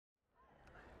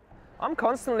I'm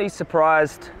constantly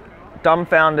surprised,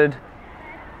 dumbfounded,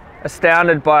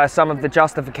 astounded by some of the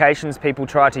justifications people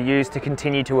try to use to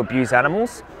continue to abuse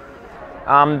animals.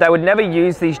 They would never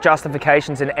use these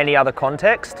justifications in any other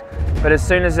context, but as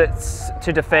soon as it's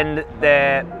to defend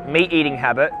their meat-eating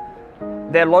habit,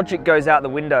 their logic goes out the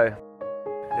window.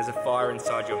 There's a fire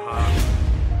inside your heart,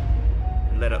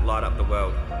 and let it light up the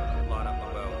world. Light up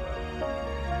the world.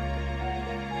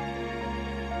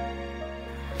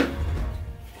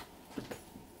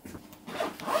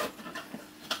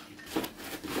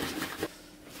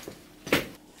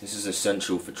 This is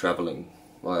essential for travelling.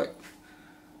 Like,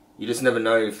 you just never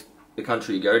know if the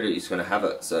country you go to is going to have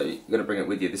it, so you've got to bring it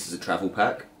with you. This is a travel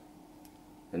pack,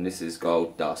 and this is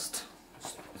gold dust.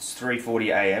 It's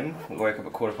 3:40 AM. We woke up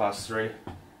at 3:15.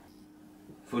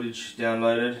 Footage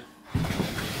downloaded.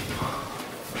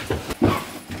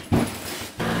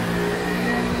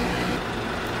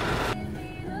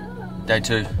 Day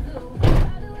 2.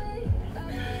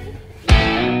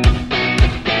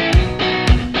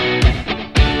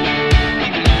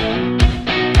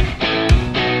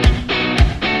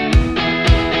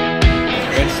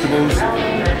 Vegetables.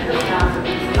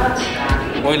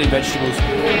 Oily vegetables.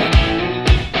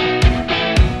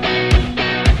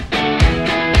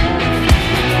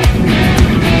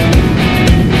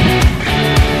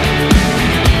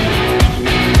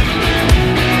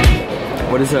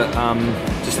 What is it?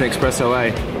 Just an espresso,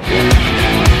 eh?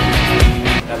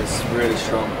 That is really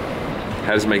strong.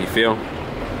 How does it make you feel?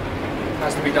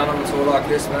 Has to be done on a tour like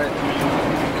this, mate.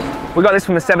 We got this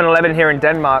from the 7-Eleven here in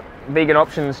Denmark. Vegan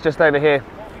options just over here.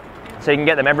 So you can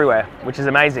get them everywhere, which is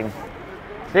amazing.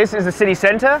 This is the city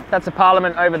centre. That's the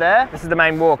parliament over there. This is the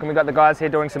main walk, and we've got the guys here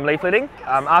doing some leafleting.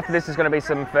 After this is going to be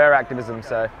some fur activism,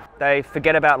 so they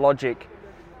forget about logic.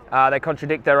 They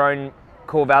contradict their own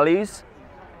core values.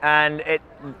 And it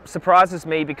surprises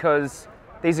me because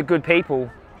these are good people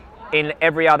in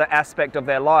every other aspect of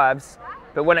their lives,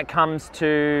 but when it comes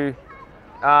to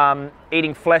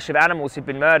eating flesh of animals who've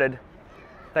been murdered,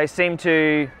 they seem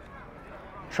to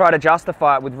try to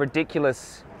justify it with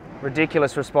ridiculous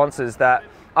responses that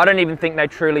I don't even think they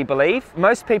truly believe.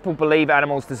 Most people believe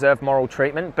animals deserve moral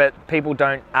treatment, but people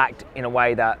don't act in a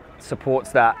way that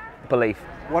supports that belief.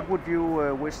 What would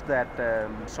you wish that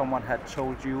someone had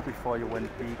told you before you went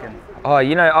vegan? Oh,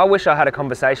 you know, I wish I had a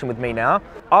conversation with me now.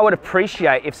 I would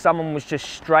appreciate if someone was just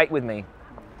straight with me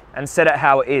and said it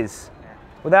how it is,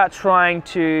 without trying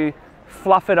to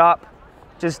fluff it up,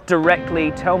 just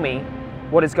directly tell me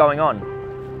what is going on.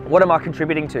 What am I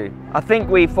contributing to? I think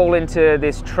we fall into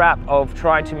this trap of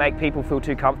trying to make people feel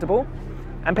too comfortable,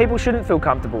 and people shouldn't feel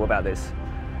comfortable about this.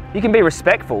 You can be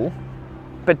respectful,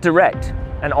 but direct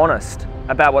and honest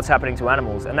about what's happening to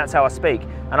animals, and that's how I speak.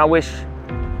 And I wish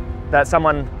that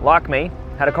someone like me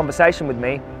had a conversation with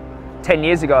me 10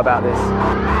 years ago about this.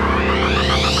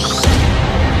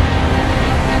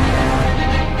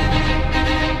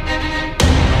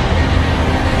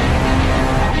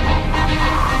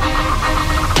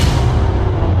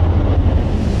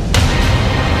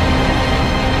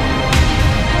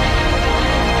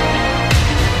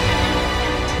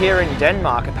 Here in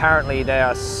Denmark, apparently they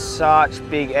are such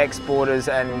big exporters,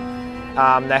 and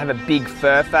they have a big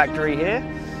fur factory here,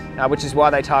 which is why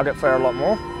they target fur a lot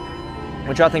more,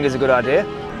 which I think is a good idea.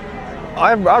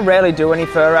 I rarely do any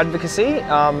fur advocacy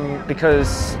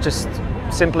because just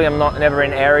simply I'm never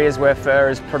in areas where fur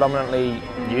is predominantly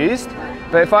used.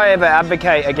 But if I ever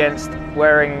advocate against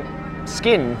wearing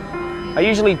skin, I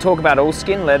usually talk about all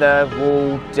skin: leather,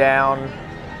 wool, down,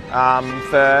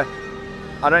 fur.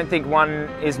 I don't think one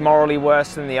is morally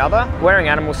worse than the other. Wearing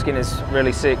animal skin is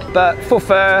really sick. But for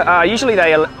fur, usually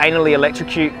they anally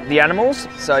electrocute the animals.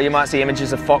 So you might see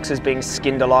images of foxes being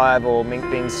skinned alive or mink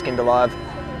being skinned alive.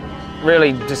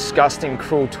 Really disgusting,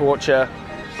 cruel torture.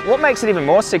 What makes it even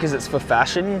more sick is it's for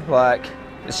fashion. Like,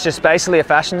 it's just basically a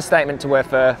fashion statement to wear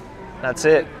fur. That's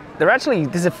it.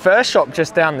 There's a fur shop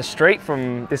just down the street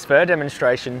from this fur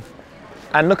demonstration.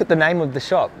 And look at the name of the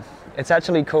shop. It's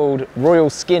actually called Royal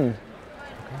Skin.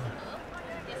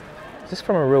 Is this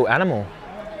from a real animal?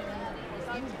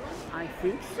 I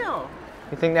think so.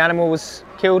 You think the animal was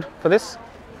killed for this?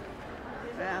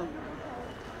 Well,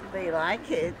 they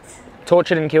like it.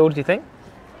 Tortured and killed, do you think?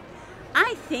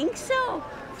 I think so.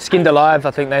 Skinned alive,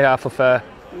 I think they are for fur.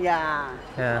 Yeah.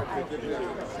 Yeah.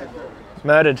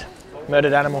 Murdered.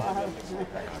 Murdered animal.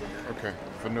 Okay,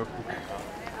 fornuftigt.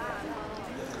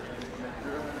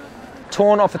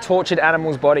 Torn off a tortured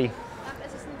animal's body.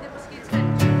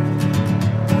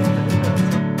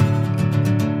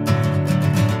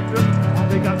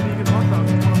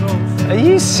 Are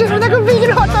you sure they got vegan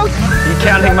hot dogs? Are you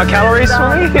counting my calories for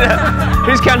me?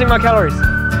 Who's counting my calories?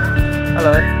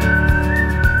 Hello.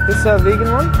 This a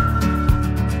vegan one?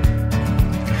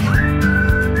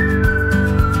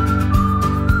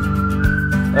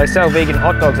 They sell vegan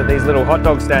hot dogs at these little hot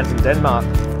dog stands in Denmark.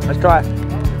 Let's try it.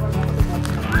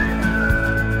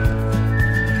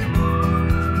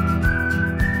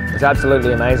 It's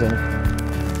absolutely amazing.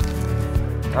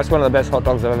 That's one of the best hot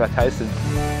dogs I've ever tasted.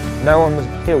 No one was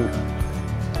killed.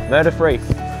 Murder-free.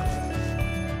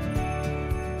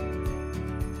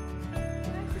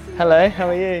 Hello, how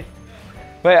are you?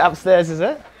 We're upstairs, is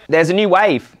it? There's a new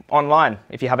wave online,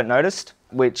 if you haven't noticed,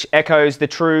 which echoes the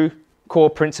true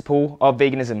core principle of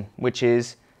veganism, which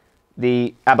is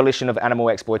the abolition of animal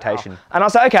exploitation. And I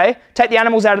was like, okay, take the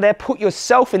animals out of there, put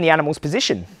yourself in the animal's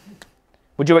position.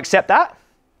 Would you accept that?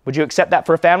 Would you accept that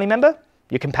for a family member?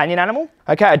 Your companion animal?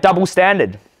 Okay, a double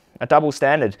standard. A double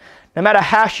standard. No matter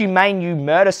how humane you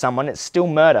murder someone, it's still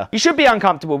murder. You should be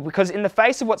uncomfortable because in the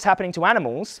face of what's happening to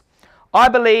animals, I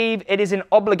believe it is an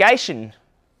obligation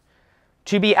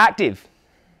to be active.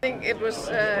 I think it was,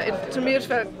 to me it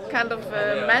felt kind of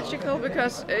magical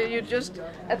because you just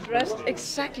addressed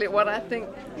exactly what I think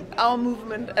our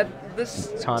movement at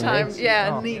this time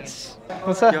needs.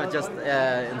 What's that? You just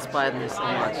inspired me so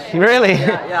much. Really?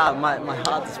 Yeah, my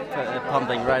heart is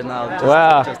pumping right now.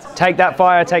 Wow. Take that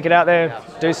fire, take it out there,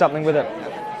 do something with it.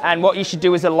 And what you should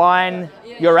do is align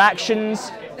your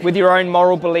actions with your own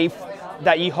moral belief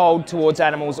that you hold towards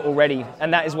animals already.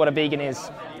 And that is what a vegan is.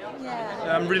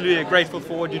 I'm really grateful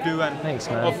for what you do, and thanks,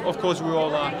 man. Of course we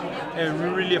all are. We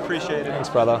really appreciate it. Thanks,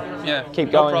 brother. Yeah, keep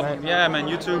no going, problem. mate. Yeah, man,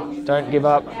 you too. Don't give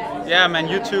up. Yeah, man,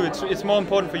 you too. It's more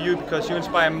important for you because you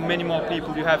inspire many more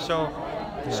people. You have so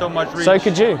much reach. So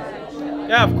could you.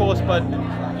 Yeah, of course, but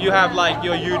you have like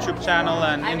your YouTube channel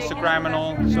and Instagram and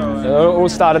all. So it all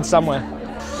started somewhere.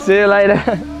 See you later.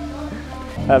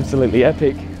 Absolutely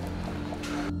epic.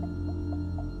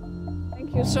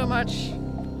 Thank you so much.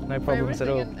 No problems at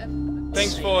all.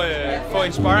 Thanks for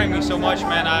inspiring me so much,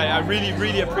 man. I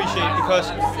really appreciate it because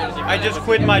I just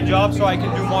quit my job so I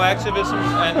can do more activism.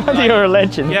 And like, you're a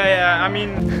legend. Yeah. I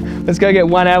mean, let's go get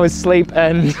 1 hour's sleep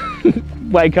and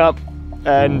wake up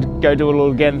and go do it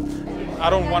all again. I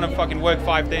don't want to fucking work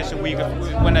 5 days a week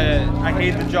when I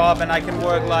hate the job, and I can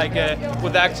work like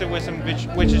with activism,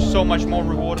 which is so much more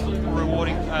rewarding.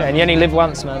 Yeah, and you only live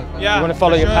once, man. Yeah, you want to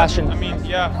follow your passion. I mean,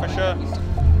 yeah, for sure.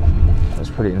 That's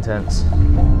pretty intense.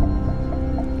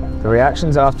 The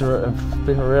reactions after it have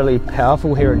been really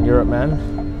powerful here in Europe, man.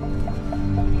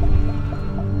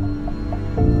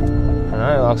 I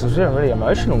know, like, it was really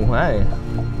emotional, hey?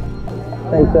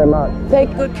 Thanks so much.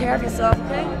 Take good care of yourself,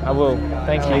 okay? I will,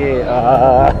 thank you.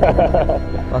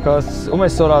 Like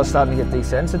almost thought I was starting to get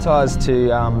desensitized to,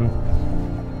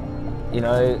 you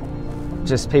know,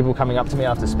 just people coming up to me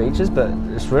after speeches, but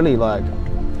it's really like,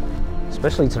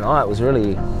 especially tonight, it was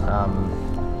really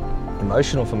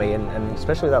emotional for me, and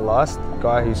especially that last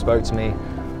guy who spoke to me.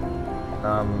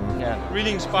 Yeah,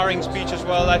 really inspiring speech as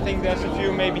well. I think there's a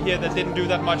few maybe here that didn't do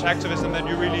that much activism that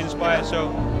you really inspired,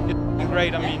 so it's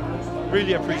great. I mean,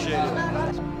 really appreciate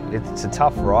it. It's a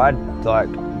tough ride, like,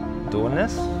 doing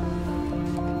this,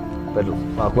 but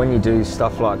like when you do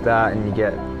stuff like that and you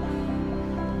get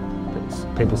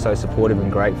people so supportive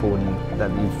and grateful, and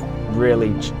that you've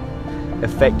really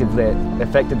affected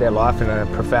their life in a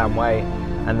profound way,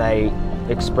 and they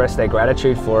express their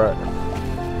gratitude for it.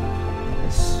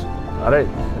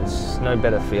 There's no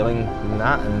better feeling than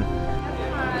that. And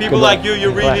people like you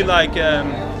really like.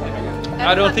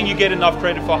 I don't think you get enough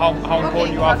credit for how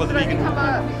important you are for the vegan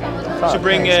movement. To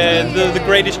bring the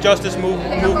greatest justice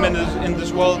movement in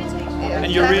this world,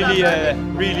 and you're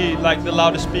really like the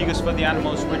loudest speakers for the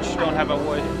animals, which don't have a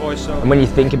voice. So. And when you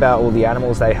think about all the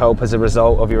animals they help as a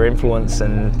result of your influence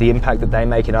and the impact that they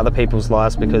make in other people's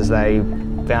lives because they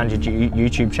found your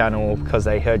YouTube channel, because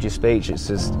they heard your speech, it's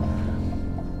just, I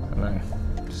don't know,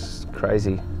 it's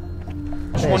crazy.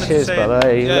 Just cheers,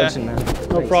 brother. You're a legend, man. No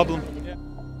Thanks. problem.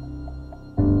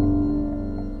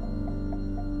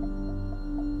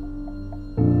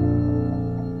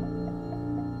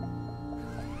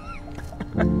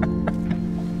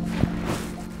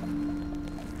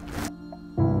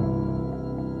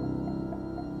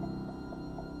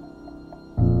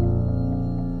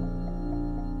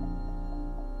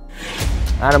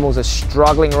 Animals are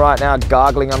struggling right now,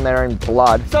 gargling on their own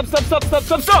blood. Stop, stop, stop, stop,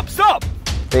 stop, stop, stop!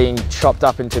 Being chopped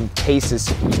up into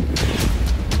pieces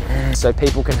so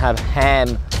people can have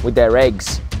ham with their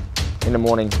eggs in the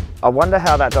morning. I wonder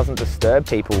how that doesn't disturb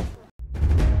people.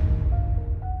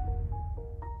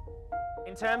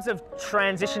 In terms of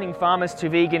transitioning farmers to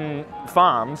vegan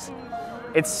farms,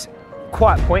 it's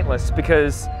quite pointless,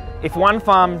 because if one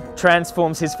farm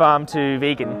transforms his farm to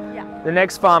vegan, the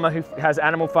next farmer who has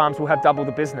animal farms will have double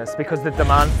the business because the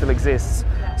demand still exists.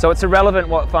 So it's irrelevant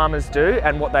what farmers do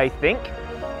and what they think.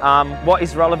 What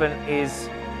is relevant is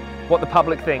what the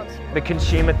public thinks, the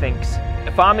consumer thinks.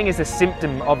 Farming is a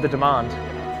symptom of the demand,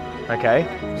 okay?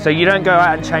 So you don't go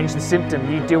out and change the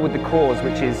symptom, you deal with the cause,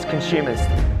 which is consumers.